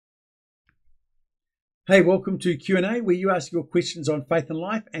Hey, welcome to Q&A, where you ask your questions on faith and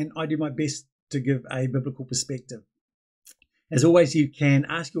life, and I do my best to give a biblical perspective. As always, you can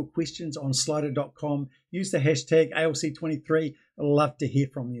ask your questions on slido.com. Use the hashtag ALC23. I'd love to hear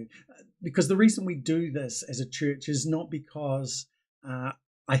from you. Because the reason we do this as a church is not because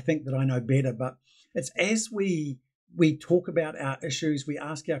I think that I know better, but it's as we talk about our issues, we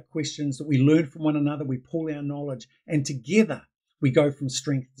ask our questions, that we learn from one another, we pull our knowledge, and together we go from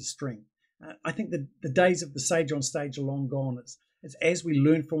strength to strength. I think that the days of the sage on stage are long gone. It's as we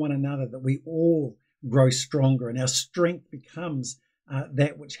learn from one another that we all grow stronger, and our strength becomes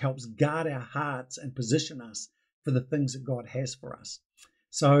that which helps guard our hearts and position us for the things that God has for us.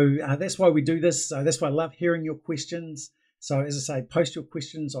 So that's why we do this. So that's why I love hearing your questions. So as I say, post your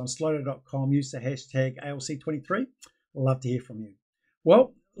questions on slido.com. Use the hashtag ALC23. I'd love to hear from you.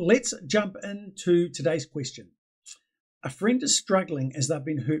 Well, let's jump into today's question. A friend is struggling as they've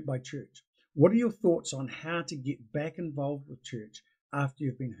been hurt by church. What are your thoughts on how to get back involved with church after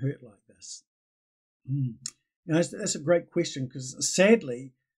you've been hurt like this? That's a great question, because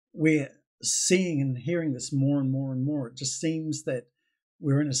sadly, we're seeing and hearing this more and more and more. It just seems that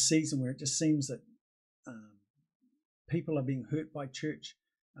we're in a season where it just seems that people are being hurt by church,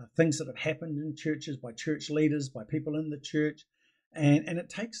 things that have happened in churches, by church leaders, by people in the church, and it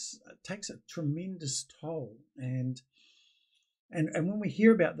takes a tremendous toll. And when we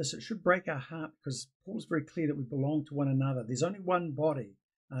hear about this, it should break our heart, because Paul's very clear that we belong to one another. There's only one body,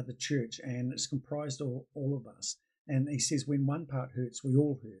 the church, and it's comprised of all of us. And he says when one part hurts, we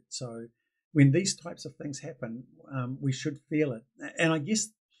all hurt. So when these types of things happen, we should feel it. And I guess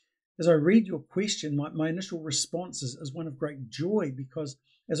as I read your question, my initial response is one of great joy, because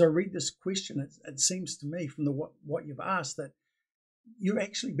as I read this question, it seems to me from what you've asked that you've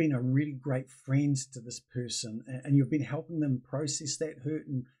actually been a really great friend to this person, and you've been helping them process that hurt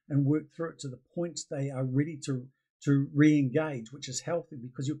and work through it to the point they are ready to re-engage, which is healthy,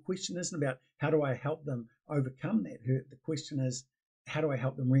 because your question isn't about how do I help them overcome that hurt. The question is, how do I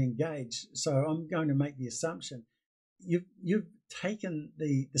help them re-engage? So I'm going to make the assumption you've taken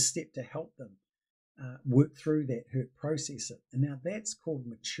the step to help them work through that hurt, process it. And now that's called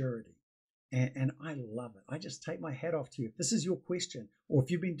maturity. And I love it. I just take my hat off to you. If this is your question, or if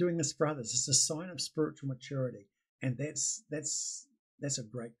you've been doing this for others, it's a sign of spiritual maturity. And that's a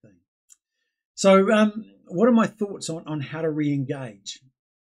great thing. So what are my thoughts on how to re-engage?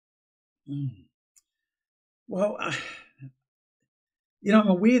 Well, I'm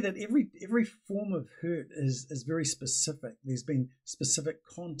aware that every form of hurt is very specific. There's been specific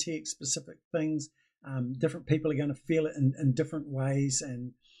context, specific things. Different people are going to feel it in different ways,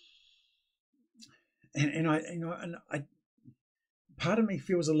 and I part of me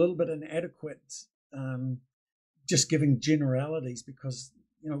feels a little bit inadequate just giving generalities, because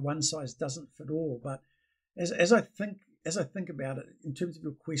one size doesn't fit all. But as I think about it in terms of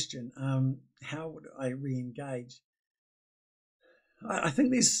your question, how would I re-engage? I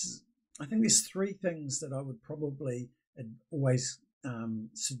think there's three things that I would probably always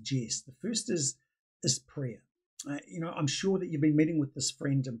suggest. The first is prayer. I'm sure that you've been meeting with this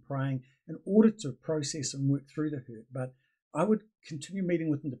friend and praying in order to process and work through the hurt, but I would continue meeting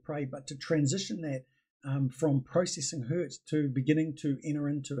with them to pray, but to transition that from processing hurts to beginning to enter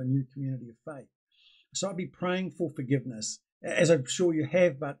into a new community of faith. So I'd be praying for forgiveness, as I'm sure you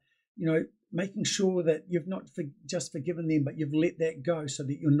have, but making sure that you've not just forgiven them, but you've let that go, so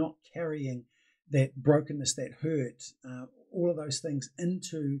that you're not carrying that brokenness, that hurt, all of those things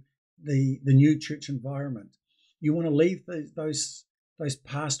into the new church environment. You want to leave those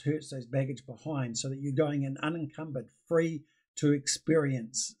past hurts, those baggage behind, so that you're going in unencumbered, free to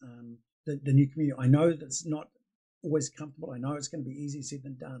experience the new community. I know that's not always comfortable. I know it's going to be easier said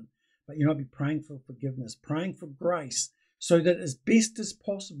than done. But I'll be praying for forgiveness, praying for grace, so that as best as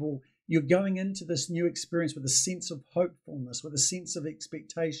possible, you're going into this new experience with a sense of hopefulness, with a sense of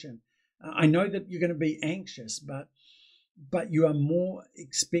expectation. I know that you're going to be anxious, but you are more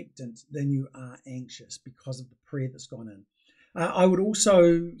expectant than you are anxious because of the prayer that's gone in. I would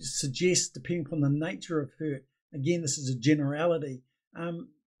also suggest, depending upon the nature of hurt, again, this is a generality,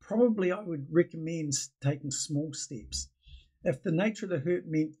 probably I would recommend taking small steps. If the nature of the hurt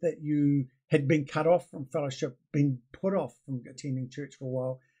meant that you had been cut off from fellowship, been put off from attending church for a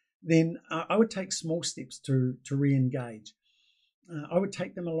while, then I would take small steps to re-engage. I would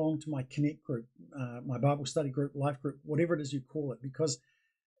take them along to my Connect group, my Bible study group, life group, whatever it is you call it, because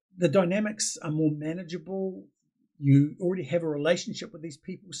the dynamics are more manageable. You already have a relationship with these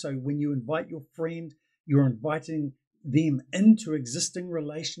people, so when you invite your friend, you're inviting them into existing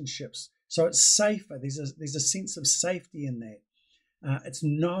relationships. So it's safer. There's a sense of safety in that. It's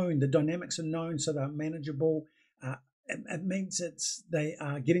known, the dynamics are known, so they're manageable. It means they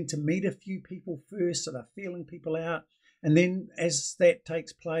are getting to meet a few people first, so they're feeling people out. And then as that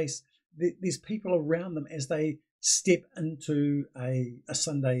takes place, there's people around them as they step into a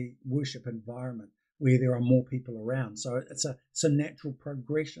Sunday worship environment where there are more people around. So it's a natural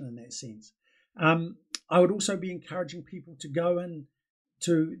progression in that sense. I would also be encouraging people to go in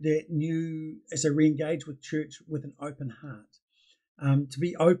to that new, as they re-engage with church, with an open heart, to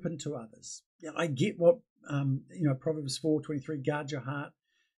be open to others. I get what, Proverbs 4:23, guard your heart,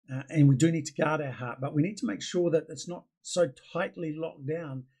 and we do need to guard our heart, but we need to make sure that it's not so tightly locked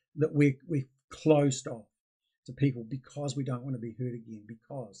down that we're closed off to people because we don't want to be hurt again,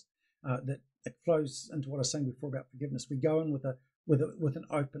 because that it flows into what I was saying before about forgiveness. We go in with an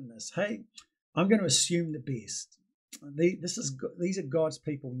openness. Hey, I'm going to assume the best. These are God's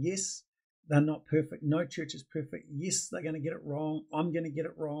people. Yes, they're not perfect. No church is perfect. Yes, they're going to get it wrong. I'm going to get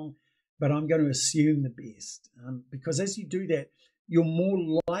it wrong, but I'm going to assume the best. Because as you do that, you're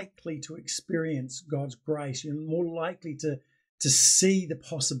more likely to experience God's grace. You're more likely to see the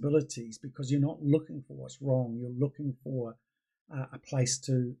possibilities because you're not looking for what's wrong. You're looking for a place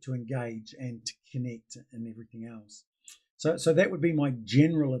to engage and to connect and everything else. So that would be my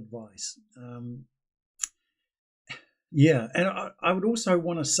general advice. And I would also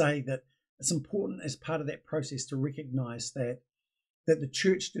want to say that it's important as part of that process to recognize that the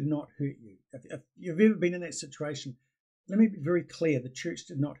church did not hurt you. If you've ever been in that situation, let me be very clear, the church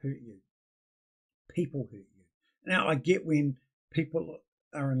did not hurt you. People hurt you. Now, I get when people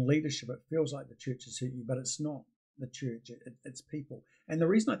are in leadership, it feels like the church has hurt you, but it's not the church, it's people. And the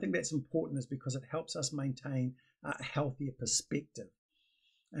reason I think that's important is because it helps us maintain a healthier perspective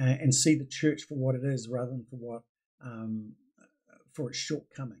and see the church for what it is rather than for its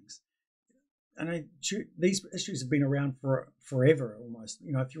shortcomings. And these issues have been around for forever almost.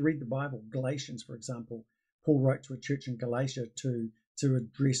 If you read the Bible, Galatians, for example, Paul wrote to a church in Galatia to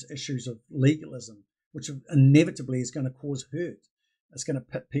address issues of legalism, which inevitably is going to cause hurt. It's going to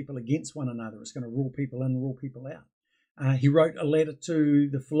pit people against one another. It's going to rule people in, rule people out. He wrote a letter to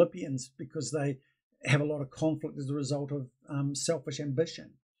the Philippians because they have a lot of conflict as a result of selfish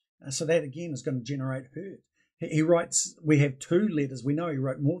ambition. So that, again, is going to generate hurt. He writes, we have 2 letters. We know he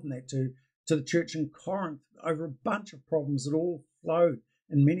wrote more than that to the church in Corinth over a bunch of problems that all flowed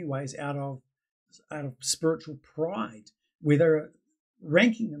in many ways out of spiritual pride, where they're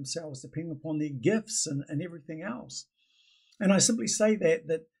ranking themselves depending upon their gifts and everything else. And I simply say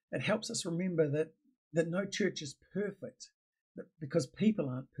that it helps us remember that no church is perfect, because people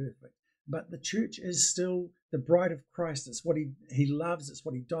aren't perfect. But the church is still the bride of Christ. It's what he loves. It's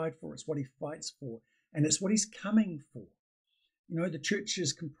what he died for. It's what he fights for. And it's what he's coming for. The church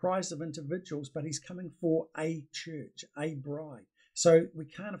is comprised of individuals, but he's coming for a church, a bride. So we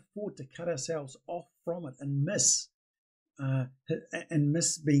can't afford to cut ourselves off from it and miss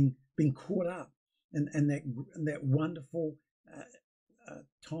being caught up in that wonderful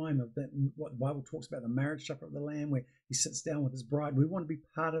time of that, what the Bible talks about, the marriage supper of the Lamb, where he sits down with his bride. We want to be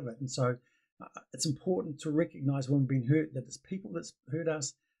part of it. And so it's important to recognize when we've been hurt, that it's people that's hurt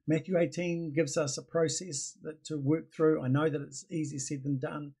us. Matthew 18 gives us a process to work through. I know that it's easier said than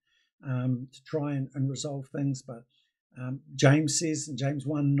done to try and resolve things, but James says in James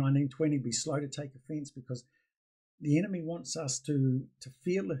 1:19-20, be slow to take offense, because the enemy wants us to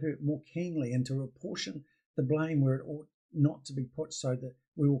feel the hurt more keenly and to apportion the blame where it ought not to be put, so that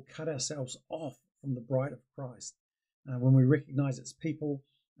we will cut ourselves off from the bride of Christ. When we recognize it's people,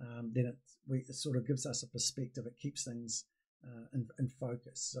 then it sort of gives us a perspective. It keeps things in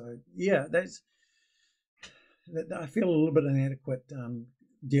focus. So I feel a little bit inadequate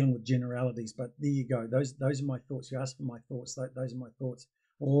dealing with generalities, but there you go. Those are my thoughts. You asked for my thoughts. Those are my thoughts.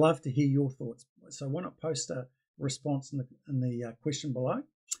 I'd love to hear your thoughts. So why not post a response in the question below?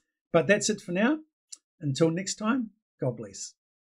 But that's it for now. Until next time, God bless.